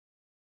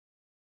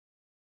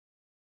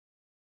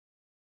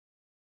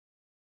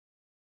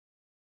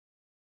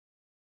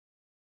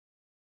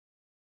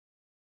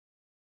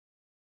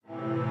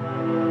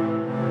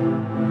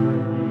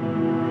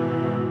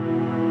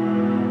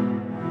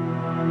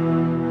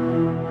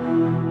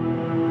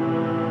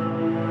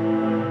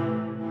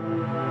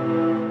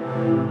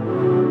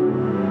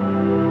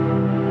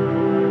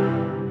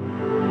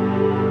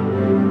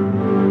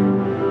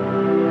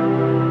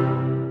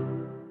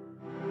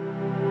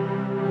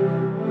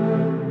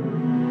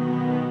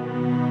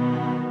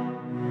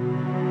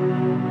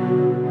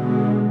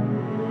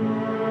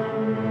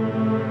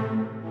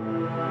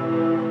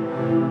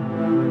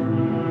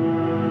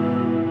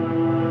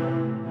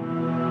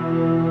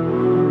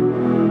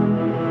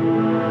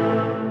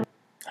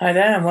Hi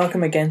there, and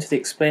welcome again to the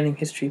Explaining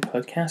History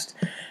podcast.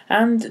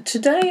 And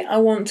today I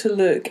want to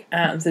look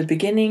at the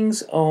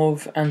beginnings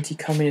of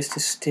anti-communist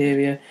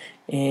hysteria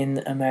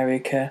in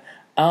America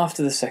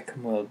after the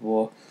Second World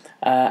War,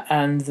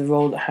 and the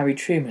role that Harry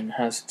Truman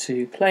has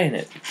to play in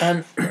it.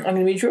 And I'm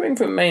going to be drawing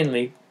from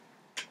mainly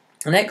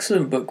an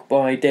excellent book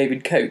by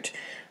David Coate,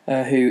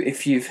 who,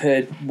 if you've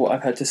heard what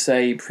I've had to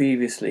say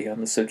previously on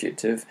the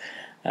subject of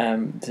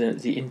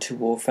the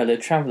interwar fellow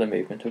traveller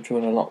movement, I've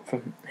drawn a lot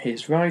from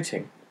his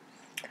writing.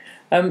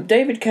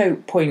 David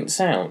Coate points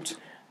out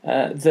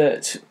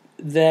that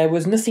there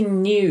was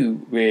nothing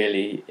new,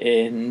 really,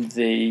 in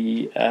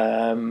the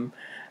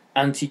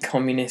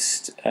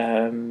anti-communist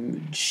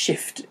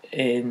shift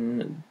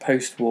in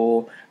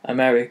post-war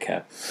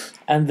America,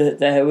 and that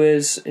there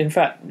was, in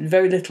fact,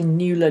 very little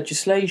new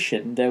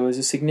legislation. There was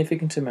a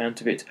significant amount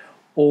of it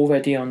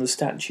already on the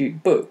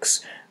statute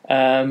books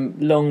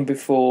long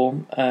before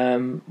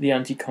the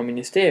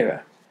anti-communist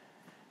era.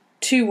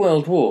 2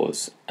 world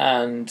wars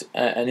and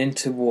an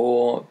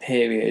interwar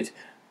period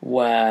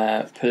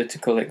where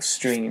political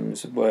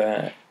extremes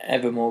were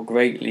ever more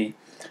greatly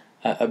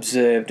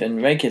observed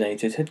and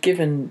regulated had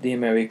given the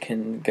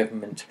American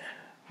government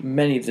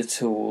many of the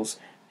tools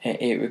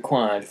it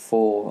required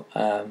for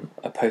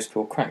a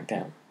post-war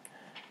crackdown.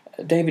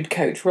 David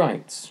Coate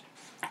writes,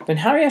 "When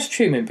Harry S.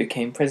 Truman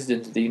became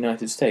President of the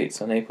United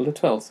States on April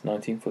 12,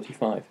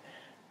 1945,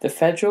 the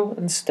federal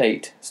and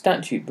state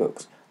statute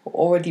books were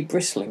already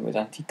bristling with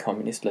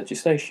anti-communist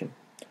legislation.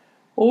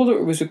 All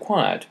that was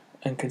required,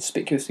 and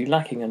conspicuously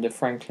lacking under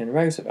Franklin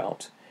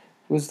Roosevelt,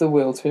 was the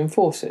will to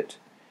enforce it.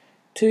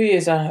 2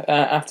 years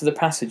after the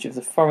passage of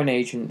the Foreign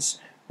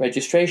Agents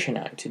Registration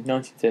Act in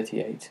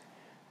 1938,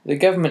 the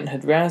government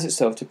had roused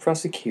itself to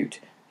prosecute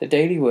the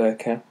Daily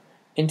Worker,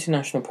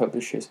 International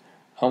Publishers,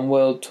 and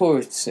World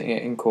Tourists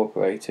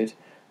Incorporated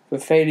for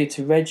failure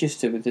to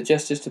register with the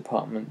Justice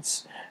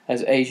Departments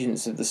as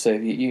agents of the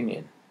Soviet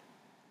Union.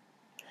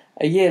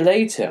 A year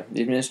later,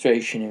 the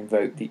administration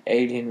invoked the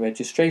Alien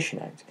Registration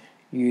Act,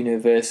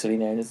 universally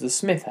known as the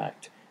Smith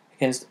Act,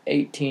 against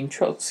 18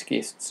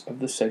 Trotskyists of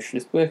the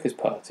Socialist Workers'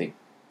 Party.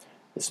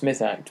 The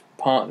Smith Act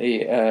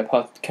partly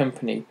parted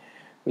company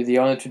with the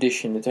honoured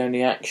tradition that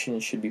only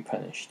actions should be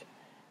punished.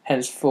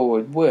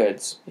 Henceforward,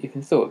 words,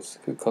 even thoughts,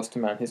 could cost a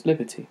man his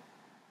liberty.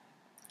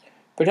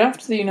 But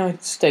after the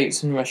United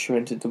States and Russia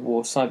entered the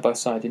war side by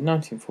side in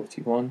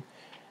 1941,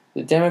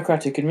 the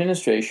Democratic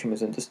administration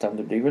was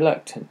understandably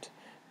reluctant,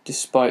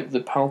 despite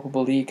the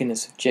palpable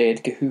eagerness of J.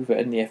 Edgar Hoover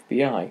and the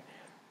FBI,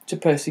 to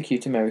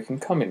persecute American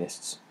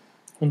communists.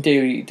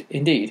 Indeed,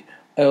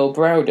 Earl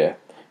Browder,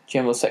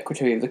 General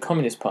Secretary of the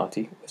Communist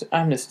Party, was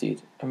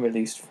amnestied and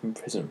released from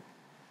prison.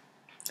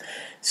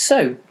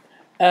 So,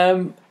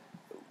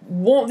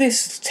 what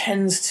this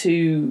tends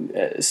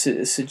to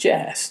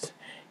suggest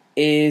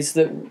is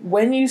that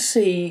when you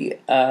see,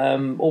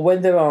 or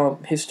when there are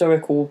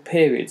historical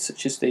periods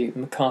such as the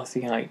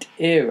McCarthyite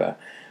era,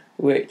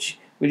 which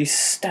really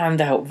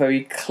stand out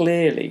very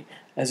clearly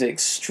as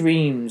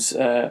extremes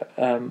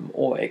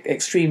or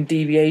extreme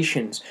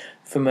deviations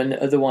from an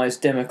otherwise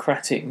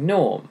democratic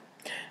norm,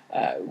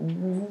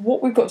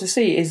 what we've got to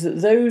see is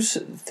that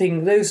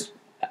those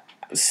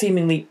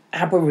seemingly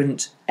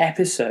aberrant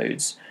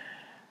episodes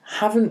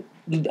haven't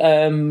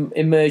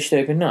emerged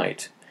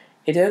overnight.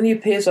 It only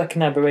appears like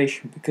an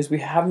aberration because we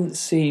haven't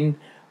seen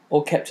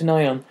or kept an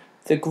eye on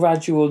the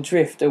gradual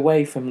drift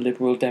away from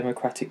liberal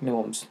democratic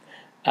norms.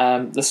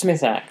 The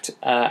Smith Act,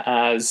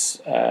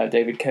 as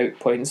David Coate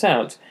points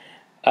out,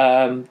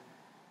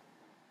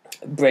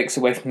 breaks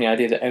away from the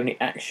idea that only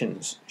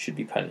actions should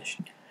be punished.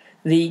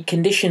 The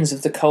conditions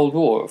of the Cold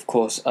War, of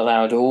course,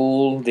 allowed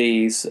all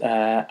these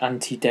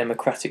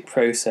anti-democratic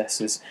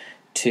processes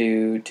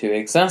to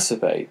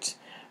exacerbate.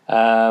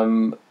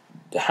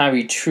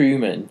 Harry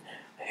Truman,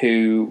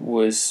 who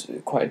was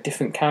quite a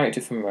different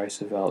character from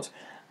Roosevelt,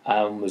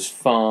 was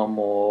far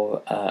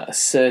more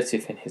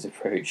assertive in his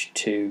approach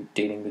to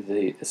dealing with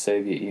the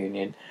Soviet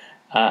Union,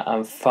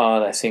 and far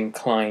less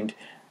inclined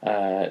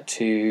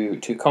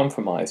to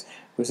compromise,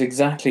 was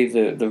exactly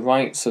the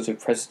right sort of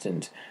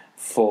president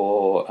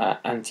for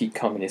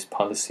anti-communist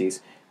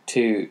policies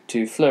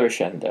to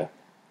flourish under.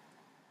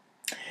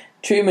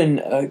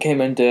 Truman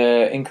came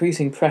under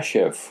increasing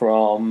pressure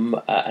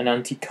from an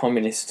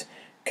anti-communist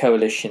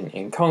coalition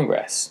in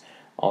Congress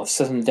of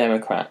Southern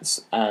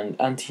Democrats and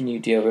anti-New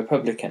Deal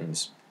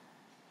Republicans,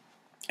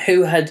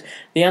 who had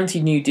the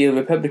anti-New Deal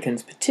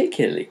Republicans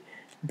particularly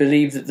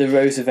believed that the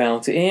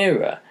Roosevelt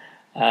era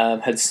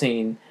had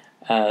seen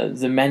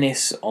the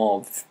menace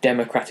of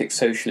democratic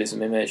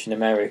socialism emerge in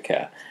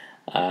America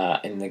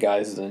in the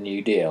guise of the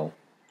New Deal,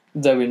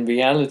 though in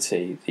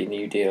reality the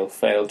New Deal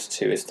failed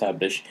to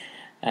establish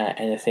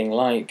anything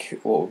like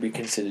what would be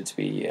considered to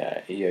be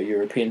a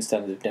European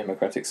standard of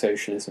democratic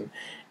socialism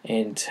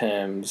in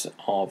terms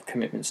of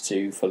commitments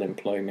to full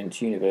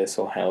employment,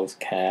 universal health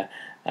care,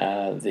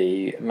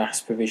 the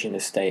mass provision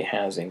of state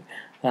housing,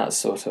 that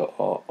sort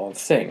of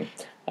thing.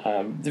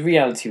 The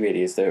reality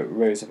really is that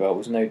Roosevelt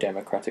was no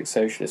democratic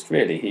socialist.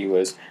 Really, he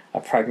was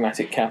a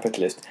pragmatic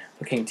capitalist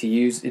looking to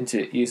use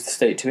the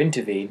state to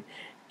intervene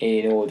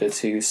in order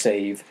to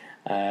save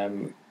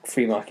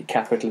free market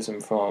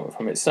capitalism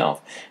from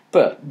itself.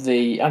 But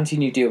the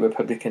anti-New Deal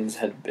Republicans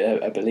had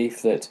a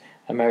belief that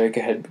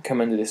America had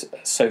come under this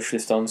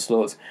socialist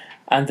onslaught,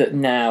 and that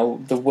now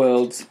the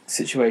world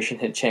situation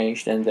had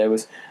changed and there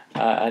was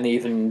an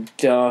even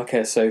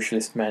darker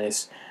socialist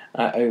menace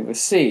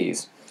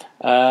overseas.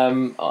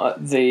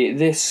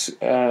 This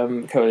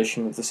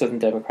coalition of the Southern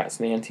Democrats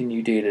and the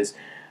anti-New Dealers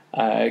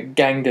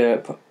ganged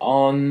up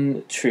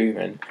on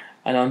Truman,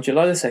 and on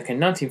July the 2nd,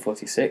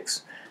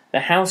 1946, the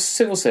House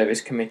Civil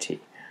Service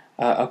Committee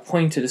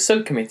appointed a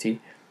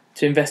subcommittee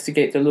to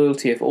investigate the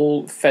loyalty of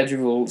all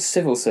federal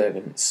civil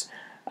servants,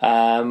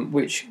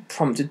 which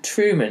prompted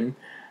Truman,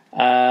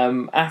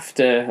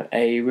 after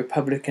a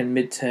Republican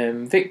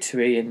midterm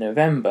victory in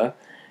November,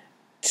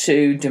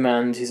 to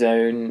demand his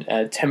own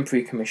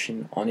temporary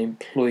commission on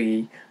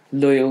employee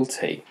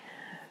loyalty.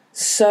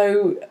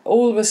 So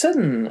all of a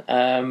sudden,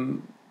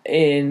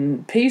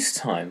 in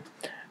peacetime,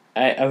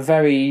 a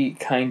very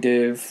kind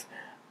of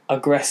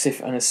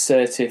aggressive and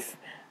assertive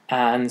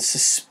and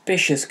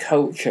suspicious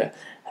culture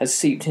has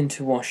seeped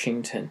into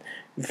Washington,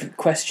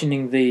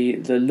 questioning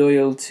the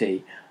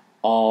loyalty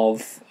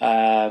of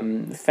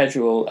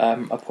federal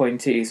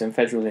appointees and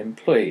federal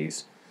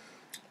employees.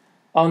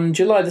 On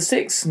July the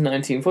 6th,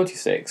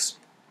 1946,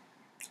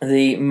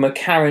 the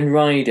McCarran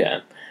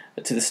Rider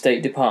to the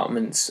State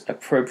Department's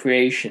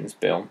Appropriations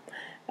Bill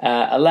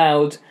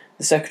allowed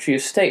the Secretary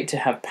of State to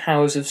have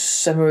powers of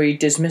summary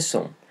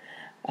dismissal,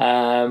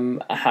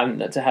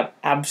 to have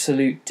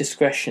absolute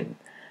discretion,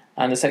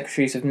 and the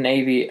Secretaries of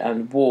Navy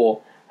and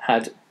War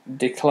had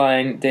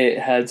gained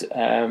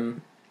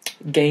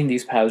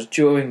these powers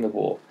during the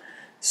war.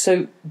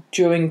 So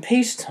during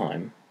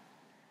peacetime,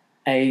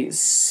 a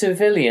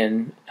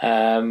civilian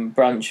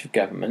branch of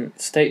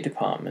government, State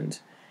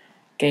Department,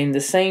 gained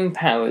the same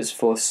powers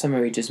for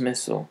summary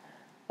dismissal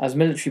as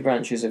military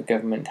branches of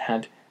government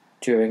had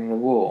during the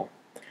war.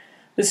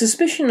 The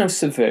suspicion of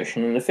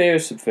subversion and the fear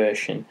of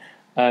subversion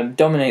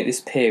dominate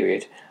this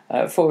period.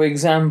 For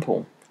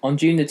example, on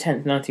June the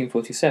 10th,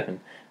 1947,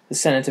 the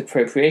Senate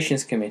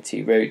Appropriations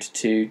Committee wrote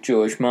to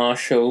George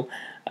Marshall,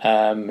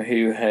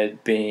 who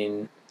had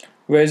been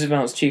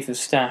Roosevelt's Chief of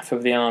Staff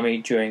of the Army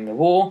during the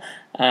war,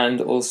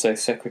 and also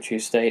Secretary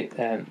of State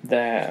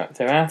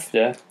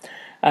thereafter,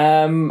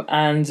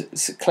 and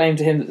claimed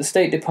to him that the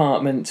State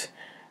Department,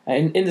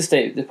 in the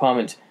State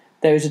Department,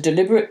 there is a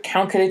deliberate,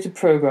 calculated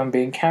program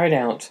being carried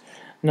out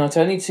not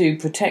only to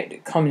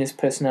protect communist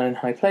personnel in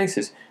high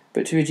places,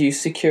 but to reduce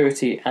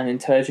security and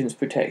intelligence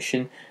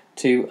protection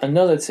to a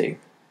nullity.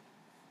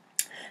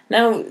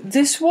 Now,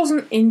 this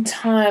wasn't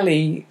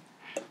entirely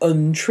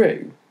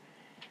untrue,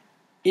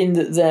 in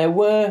that there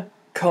were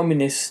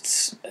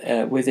communists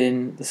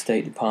within the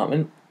State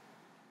Department,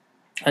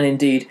 and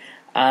indeed,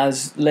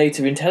 as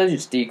later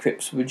intelligence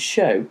decrypts would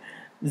show,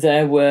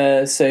 there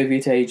were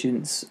Soviet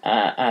agents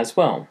as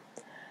well.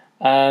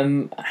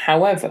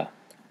 However,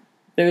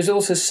 there is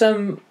also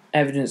some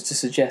evidence to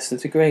suggest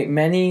that a great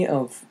many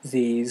of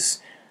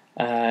these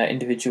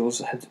individuals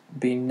had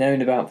been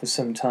known about for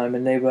some time,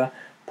 and they were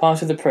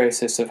part of the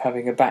process of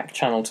having a back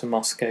channel to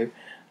Moscow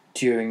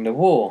during the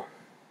war.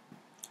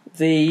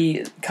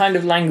 The kind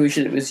of language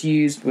that was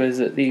used was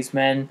that these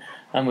men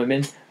and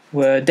women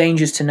were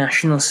dangers to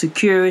national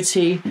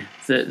security,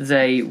 that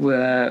they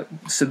were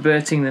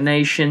subverting the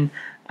nation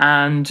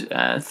and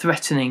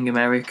threatening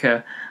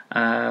America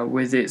for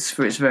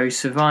its very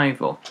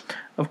survival.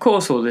 Of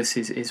course, all this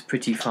is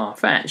pretty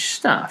far-fetched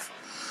stuff.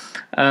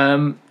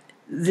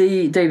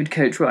 David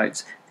Coates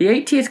writes, the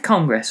 80th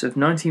Congress of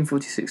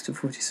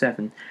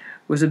 1946-47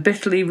 was a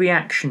bitterly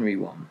reactionary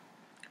one.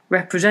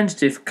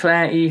 Representative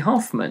Claire E.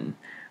 Hoffman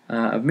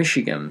of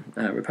Michigan,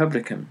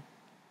 Republican,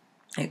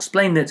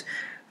 explained that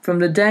from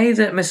the day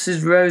that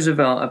Mrs.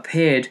 Roosevelt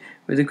appeared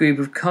with a group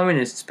of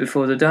communists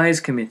before the Dies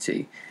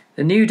Committee,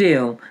 the New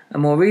Deal,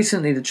 and more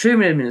recently the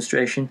Truman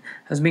administration,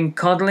 has been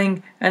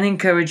coddling and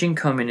encouraging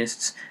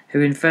communists who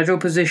in federal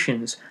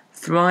positions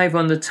thrive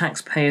on the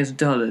taxpayers'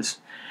 dollars.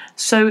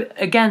 So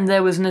again,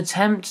 there was an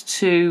attempt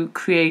to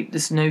create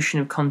this notion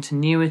of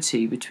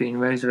continuity between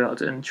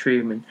Roosevelt and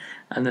Truman,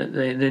 and that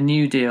the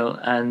New Deal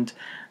and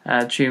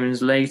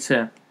Truman's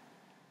later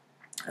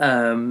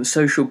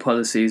social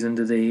policies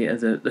under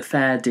the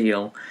Fair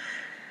Deal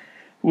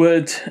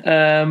would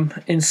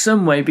in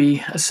some way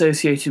be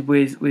associated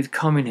with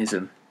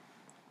communism.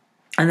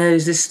 And there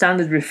is this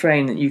standard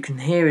refrain that you can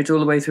hear it all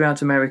the way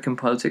throughout American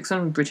politics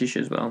and British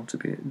as well, to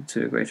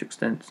a great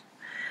extent,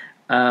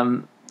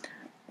 of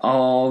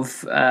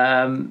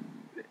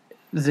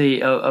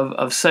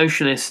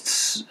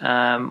socialists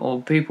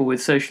or people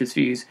with socialist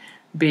views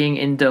being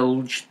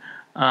indulged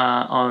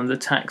on the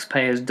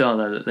taxpayer's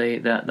dollar,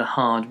 that the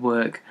hard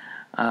work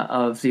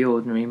of the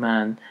ordinary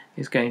man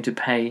is going to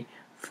pay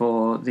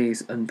for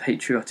these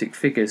unpatriotic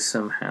figures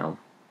somehow.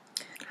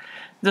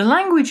 The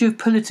language of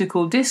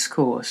political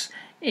discourse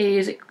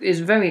is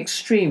very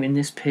extreme in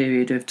this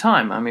period of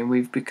time. I mean,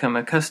 we've become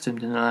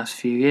accustomed in the last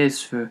few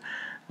years for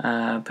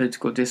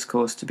political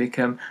discourse to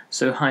become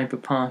so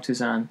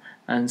hyper-partisan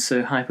and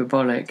so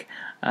hyperbolic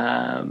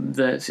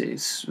that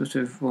it's sort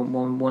of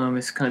one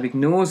almost kind of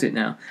ignores it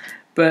now.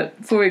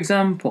 But for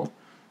example,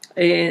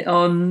 in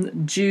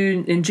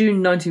June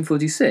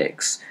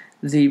 1946,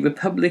 the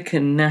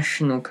Republican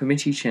National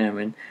Committee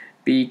chairman,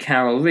 B.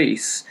 Carroll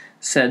Reese,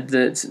 said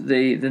that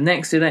the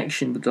next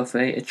election would offer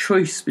a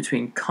choice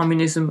between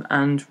communism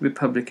and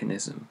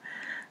republicanism,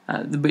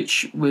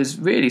 which was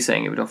really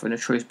saying it would offer a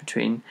choice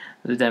between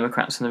the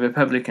Democrats and the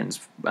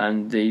Republicans,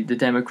 and the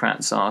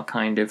Democrats are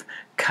kind of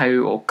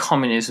or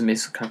communism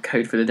is kind of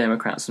code for the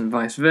Democrats and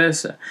vice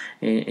versa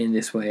in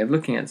this way of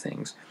looking at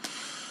things.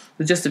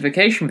 The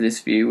justification for this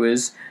view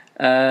was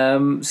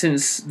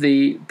since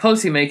the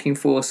policy-making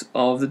force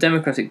of the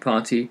Democratic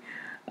Party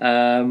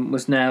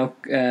was now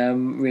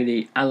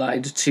really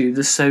allied to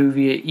the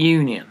Soviet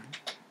Union.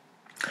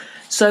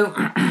 So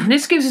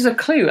this gives us a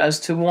clue as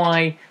to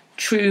why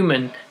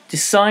Truman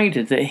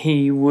decided that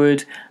he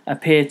would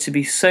appear to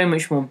be so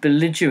much more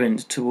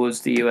belligerent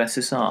towards the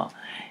USSR.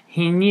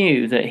 He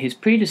knew that his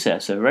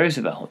predecessor,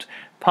 Roosevelt,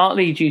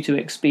 partly due to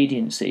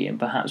expediency and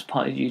perhaps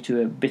partly due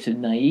to a bit of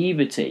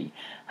naivety,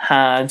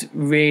 had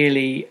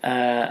really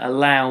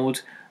allowed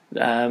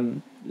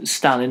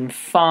Stalin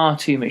far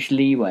too much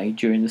leeway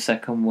during the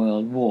Second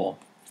World War,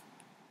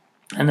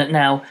 and that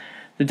now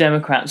the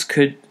Democrats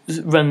could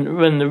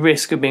run the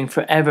risk of being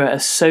forever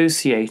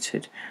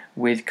associated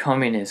with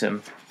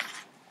communism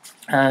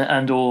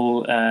and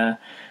all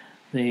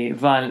the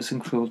violence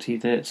and cruelty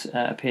that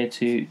appeared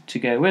to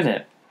go with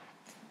it.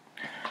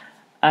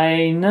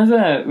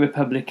 Another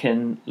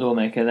Republican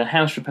lawmaker, the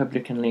House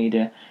Republican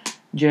leader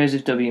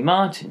Joseph W.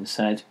 Martin,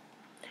 said,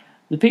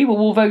 "The people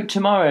will vote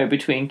tomorrow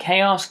between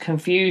chaos,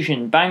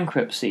 confusion,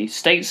 bankruptcy,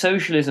 state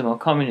socialism or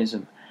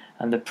communism,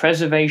 and the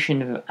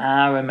preservation of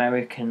our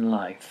American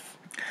life."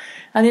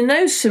 And in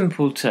those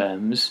simple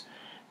terms,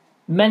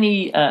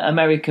 many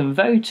American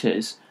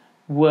voters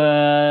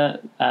were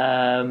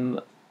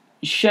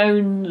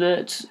shown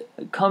that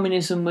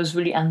communism was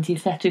really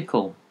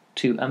antithetical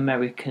to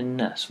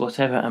Americanness.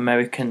 Whatever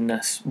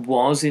Americanness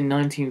was in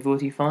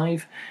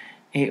 1945,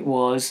 it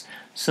was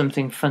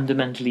something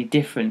fundamentally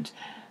different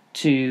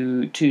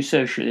to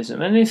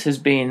socialism. And this has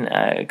been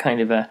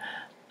kind of an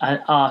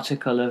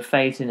article of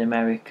faith in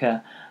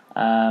America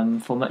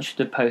for much of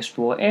the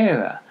post-war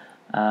era,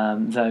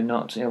 though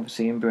not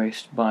obviously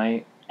embraced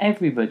by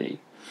everybody.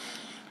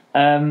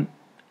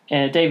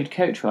 David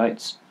Coates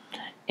writes,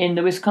 "In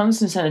the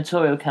Wisconsin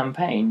senatorial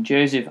campaign,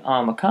 Joseph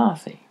R.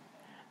 McCarthy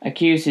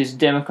accused his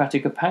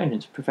Democratic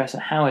opponent, Professor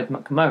Howard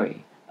McMurray,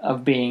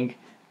 of being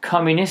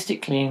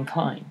communistically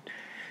inclined."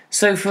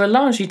 So for a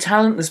largely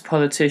talentless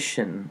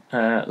politician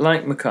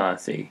like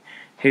McCarthy,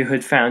 who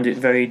had found it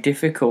very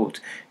difficult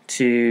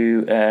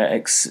to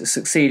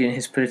succeed in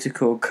his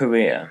political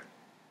career,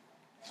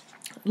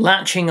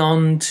 latching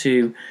on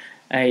to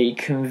a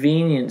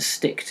convenient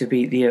stick to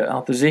beat the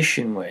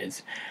opposition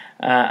with,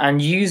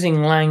 and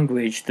using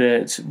language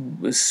that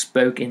was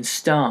spoke in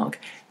stark,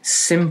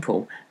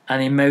 simple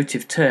and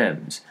emotive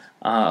terms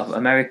of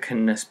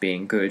Americanness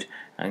being good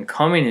and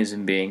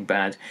communism being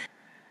bad,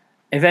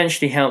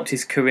 eventually helped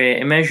his career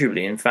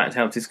immeasurably. In fact,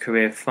 helped his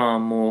career far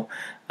more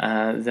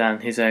than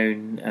his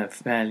own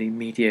fairly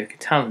mediocre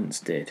talents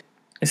did.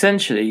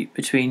 Essentially,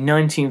 between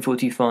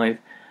 1945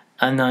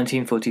 and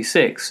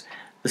 1946,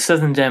 the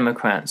Southern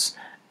Democrats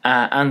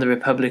and the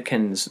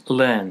Republicans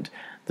learned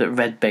that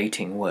red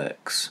baiting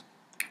works.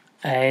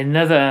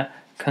 Another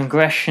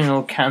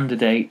congressional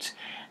candidate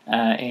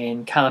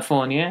in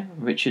California,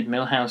 Richard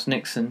Milhouse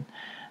Nixon,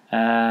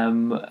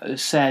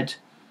 said,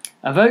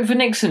 "A vote for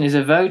Nixon is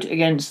a vote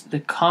against the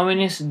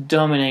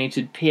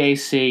communist-dominated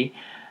PAC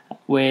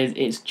with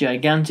its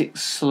gigantic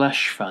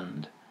slush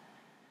fund."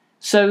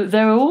 So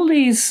there are all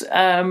these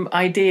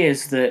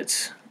ideas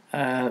that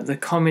the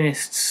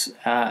communists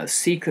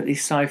secretly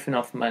siphon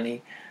off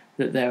money,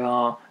 that there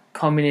are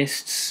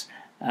communists,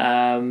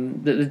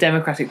 that the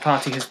Democratic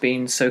Party has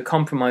been so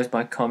compromised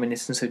by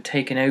communists and so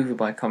taken over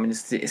by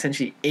communists that it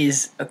essentially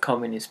is a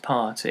communist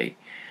party.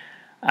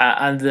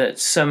 And that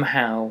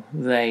somehow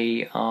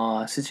they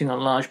are sitting on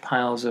large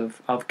piles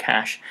of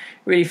cash,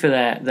 really for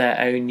their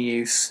own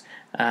use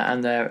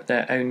and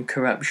their own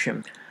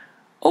corruption.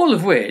 All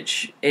of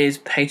which is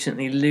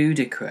patently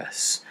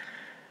ludicrous.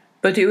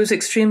 But it was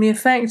extremely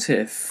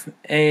effective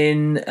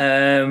in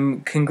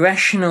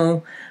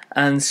congressional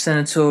and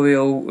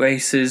senatorial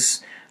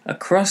races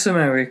across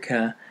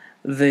America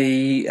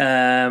the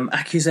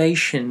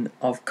accusation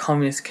of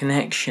communist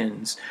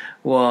connections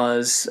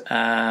was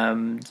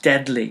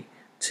deadly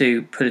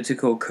to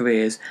political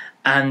careers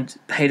and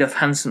paid off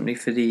handsomely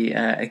for the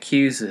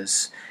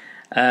accusers.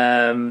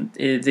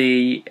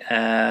 The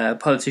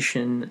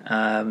politician,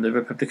 the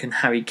Republican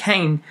Harry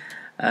Kane,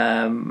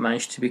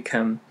 managed to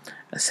become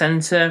a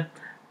senator,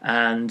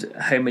 and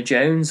Homer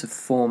Jones, a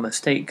former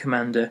state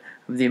commander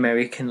of the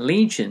American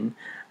Legion,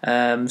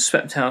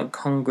 swept out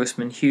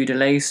Congressman Hugh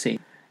DeLacy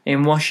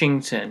in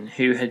Washington,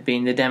 who had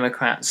been the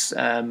Democrats'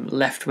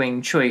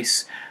 left-wing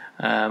choice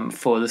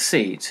for the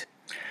seat.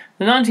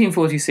 The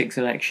 1946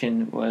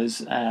 election was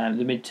the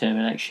midterm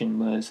election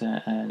was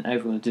an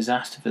overall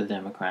disaster for the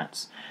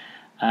Democrats,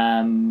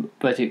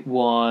 but it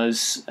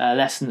was a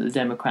lesson that the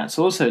Democrats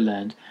also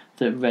learned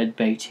that red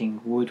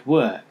baiting would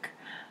work.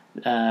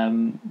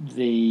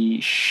 The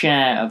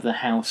share of the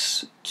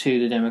House to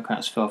the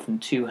Democrats fell from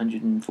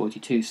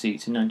 242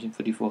 seats in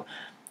 1944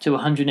 to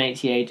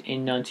 188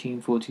 in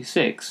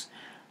 1946,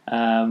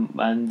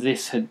 and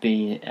this had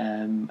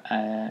been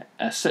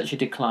such a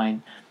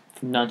decline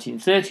from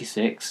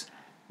 1936,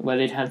 where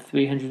they'd had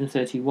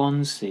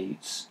 331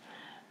 seats.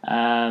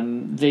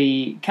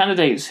 The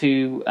candidates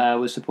who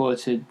were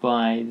supported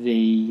by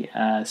the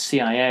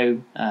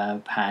CIO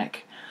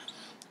PAC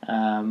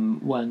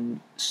won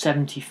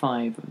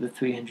 75 of the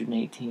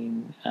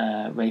 318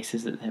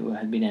 races that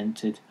had been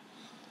entered.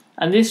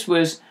 And this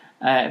was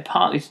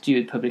partly to do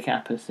with public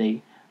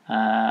apathy,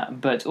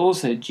 but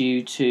also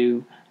due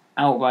to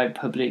outright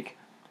public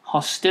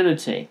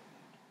hostility.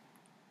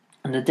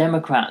 And the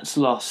Democrats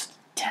lost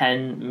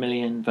 10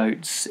 million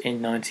votes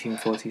in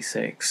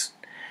 1946.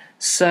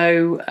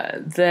 So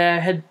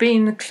there had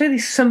been, clearly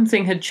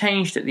something had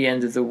changed at the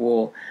end of the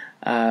war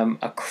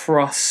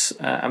across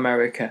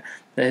America.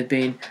 There had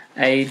been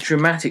a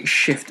dramatic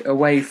shift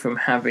away from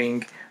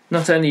having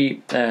not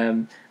only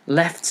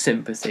left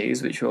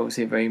sympathies, which were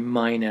obviously a very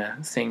minor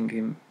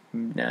thing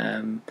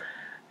in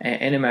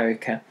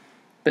America,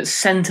 but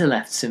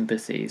centre-left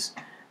sympathies.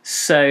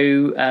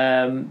 So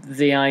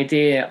the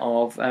idea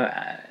of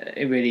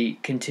really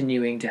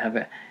continuing to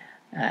have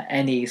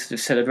any sort of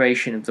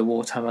celebration of the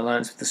wartime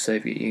alliance with the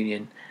Soviet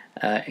Union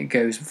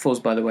falls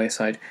by the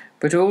wayside,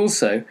 but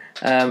also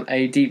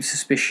a deep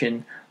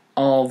suspicion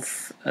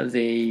of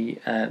the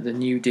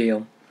New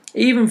Deal,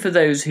 even for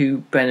those who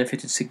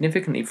benefited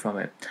significantly from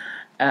it.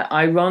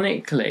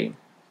 Ironically,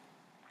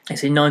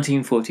 it's in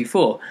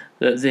 1944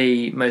 that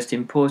the most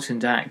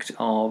important act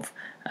of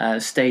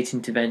state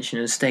intervention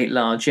and state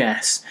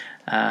largesse,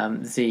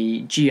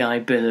 the GI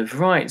Bill of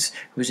Rights,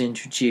 was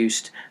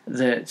introduced,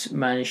 that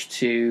managed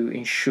to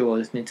ensure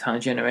that an entire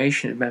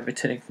generation of men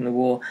returning from the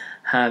war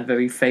had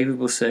very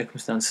favourable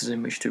circumstances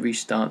in which to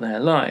restart their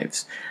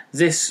lives.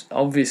 This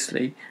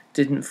obviously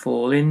didn't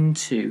fall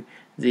into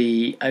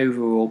the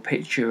overall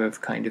picture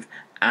of kind of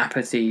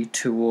apathy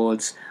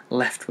towards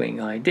left-wing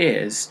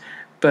ideas,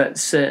 but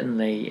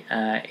certainly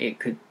it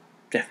could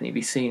definitely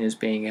be seen as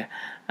being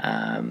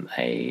an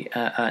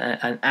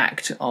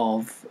act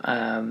of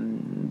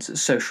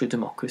social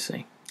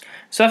democracy.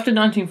 So after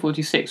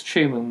 1946,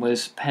 Truman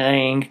was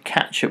playing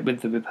catch-up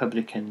with the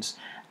Republicans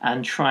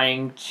and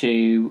trying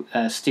to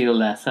steal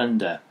their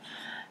thunder.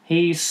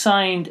 He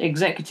signed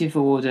Executive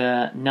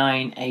Order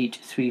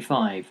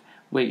 9835,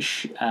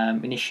 which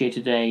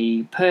initiated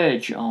a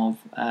purge of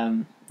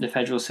the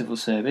federal civil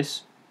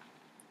service,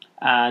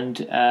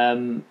 and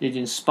it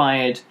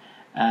inspired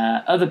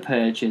other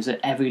purges at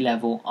every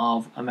level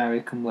of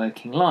American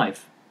working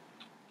life.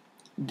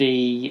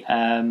 The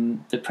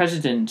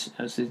president,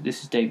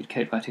 this is David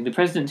Coate writing, the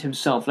president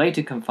himself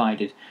later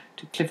confided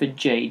to Clifford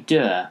J.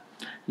 Durr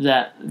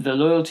that the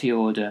loyalty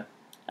order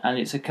and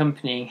its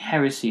accompanying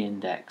heresy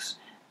index,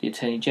 the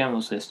Attorney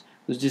General's list,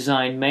 was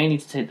designed mainly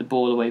to take the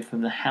ball away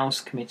from the House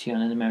Committee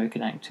on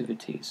Un-American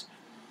Activities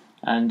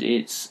and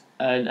its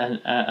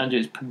under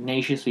its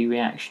pugnaciously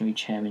reactionary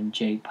chairman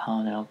J.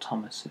 Parnell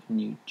Thomas of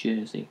New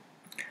Jersey.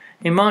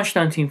 In March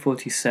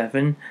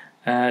 1947,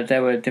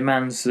 there were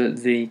demands that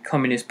the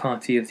Communist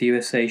Party of the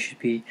USA should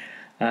be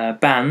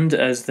banned,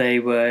 as they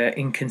were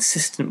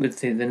inconsistent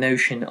with the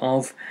notion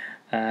of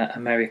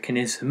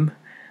Americanism,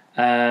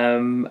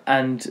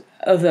 and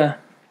other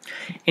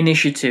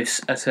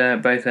initiatives at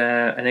both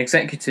an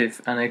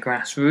executive and a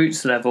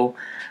grassroots level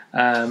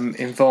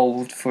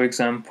involved, for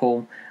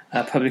example,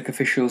 public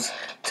officials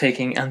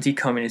taking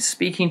anti-communist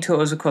speaking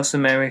tours across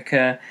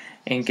America,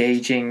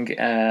 engaging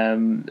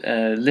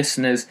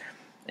listeners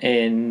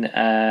in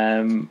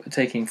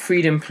taking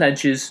freedom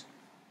pledges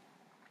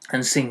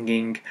and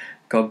singing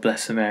God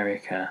Bless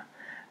America.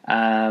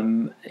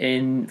 From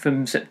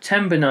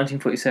September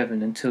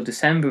 1947 until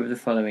December of the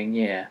following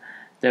year,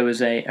 there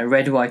was a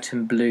red, white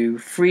and blue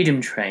freedom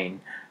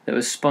train that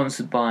was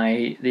sponsored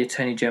by the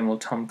Attorney General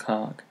Tom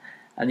Clark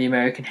and the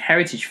American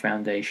Heritage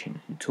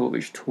Foundation,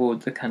 which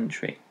toured the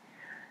country.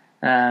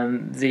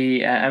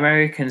 The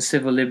American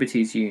Civil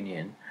Liberties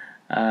Union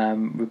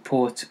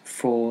report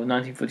for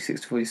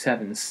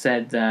 1946-47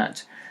 said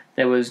that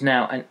there was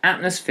now an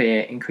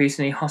atmosphere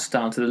increasingly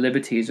hostile to the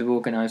liberties of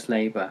organised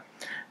labour,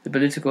 the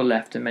political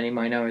left and many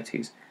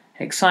minorities.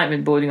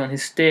 Excitement bordering on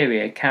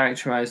hysteria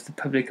characterised the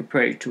public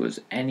approach towards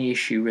any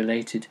issue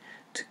related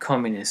to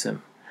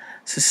communism.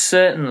 So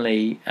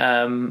certainly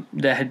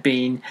there had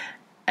been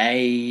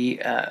a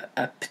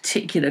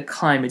particular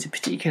climate, a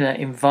particular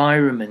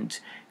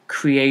environment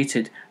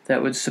created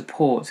that would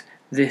support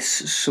this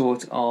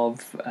sort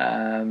of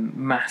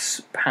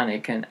mass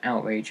panic and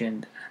outrage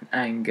and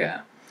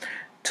anger.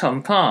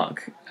 Tom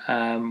Clark,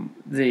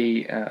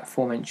 the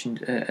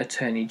aforementioned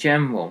Attorney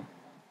General,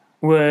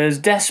 was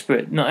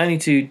desperate not only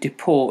to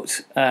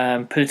deport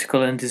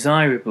political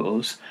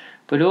undesirables,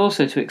 but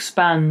also to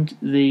expand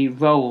the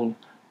role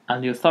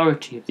and the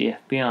authority of the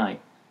FBI.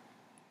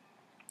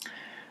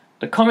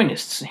 The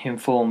communists, he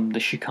informed the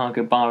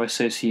Chicago Bar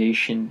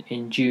Association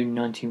in June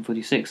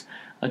 1946,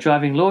 are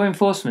driving law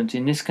enforcement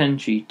in this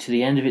country to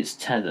the end of its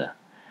tether.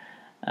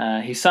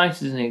 He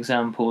cited as an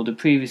example the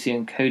previously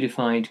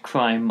uncodified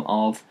crime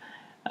of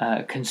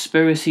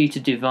conspiracy to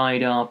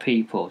divide our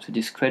people, to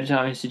discredit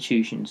our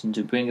institutions, and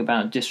to bring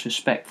about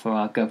disrespect for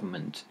our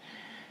government.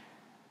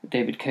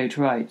 David Coate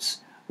writes,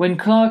 when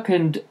Clark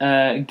and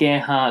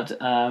Gerhard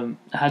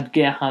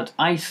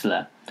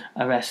Eisler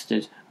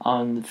arrested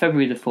on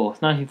February the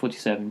 4th,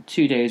 1947,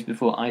 2 days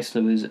before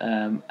Eisler was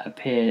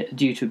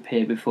due to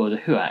appear before the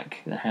HUAC,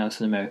 the House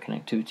Un-American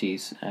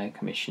Activities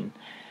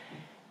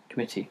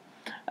Committee,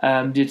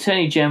 the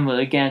Attorney General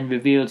again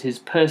revealed his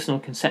personal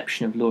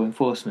conception of law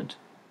enforcement.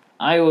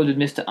 I ordered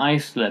Mr.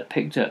 Eisler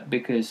picked up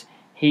because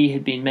he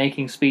had been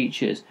making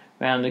speeches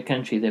around the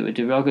country that were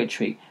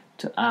derogatory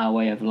to our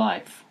way of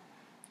life.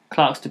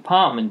 Clark's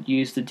department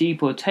used the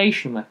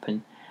deportation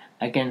weapon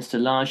against a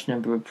large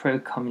number of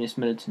pro-communist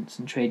militants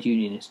and trade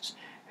unionists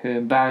who were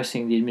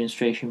embarrassing the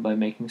administration by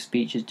making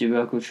speeches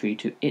derogatory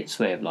to its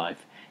way of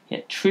life.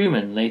 Yet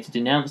Truman later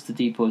denounced the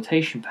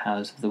deportation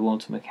powers of the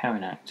Walter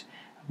McCarran Act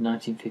of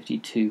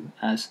 1952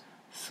 as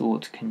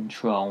thought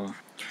control.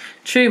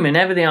 Truman,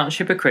 ever the arch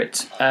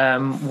hypocrite,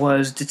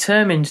 was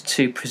determined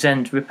to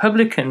present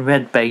Republican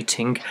red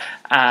baiting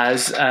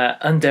as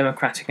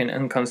undemocratic and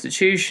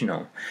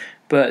unconstitutional.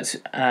 But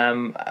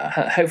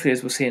hopefully,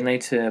 as we'll see in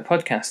later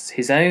podcasts,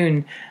 his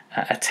own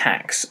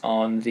attacks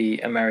on the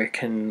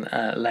American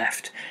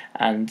left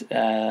and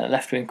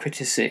left-wing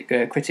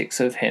critics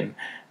of him,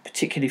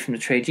 particularly from the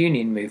trade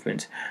union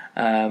movement,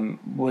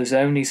 was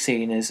only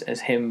seen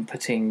as him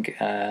putting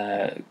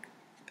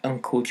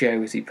Uncle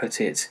Joe, as he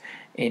put it,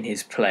 in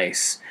his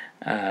place,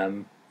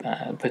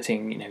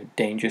 putting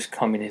dangerous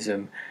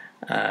communism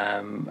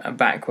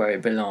back where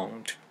it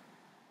belonged.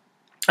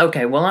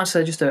 Okay, well that's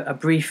just a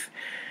brief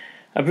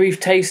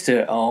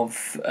taster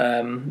of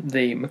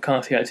the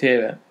McCarthyite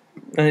era,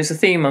 and it's a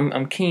theme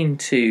I'm keen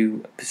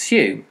to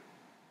pursue.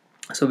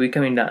 So we'll be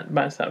coming back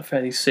to that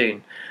fairly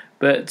soon.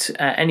 But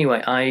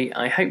anyway,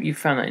 I hope you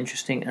found that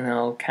interesting, and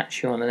I'll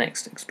catch you on the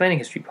next Explaining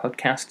History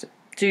podcast.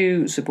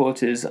 Do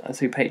support us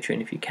through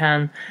Patreon if you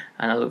can,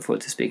 and I look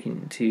forward to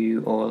speaking to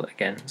you all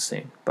again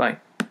soon. Bye.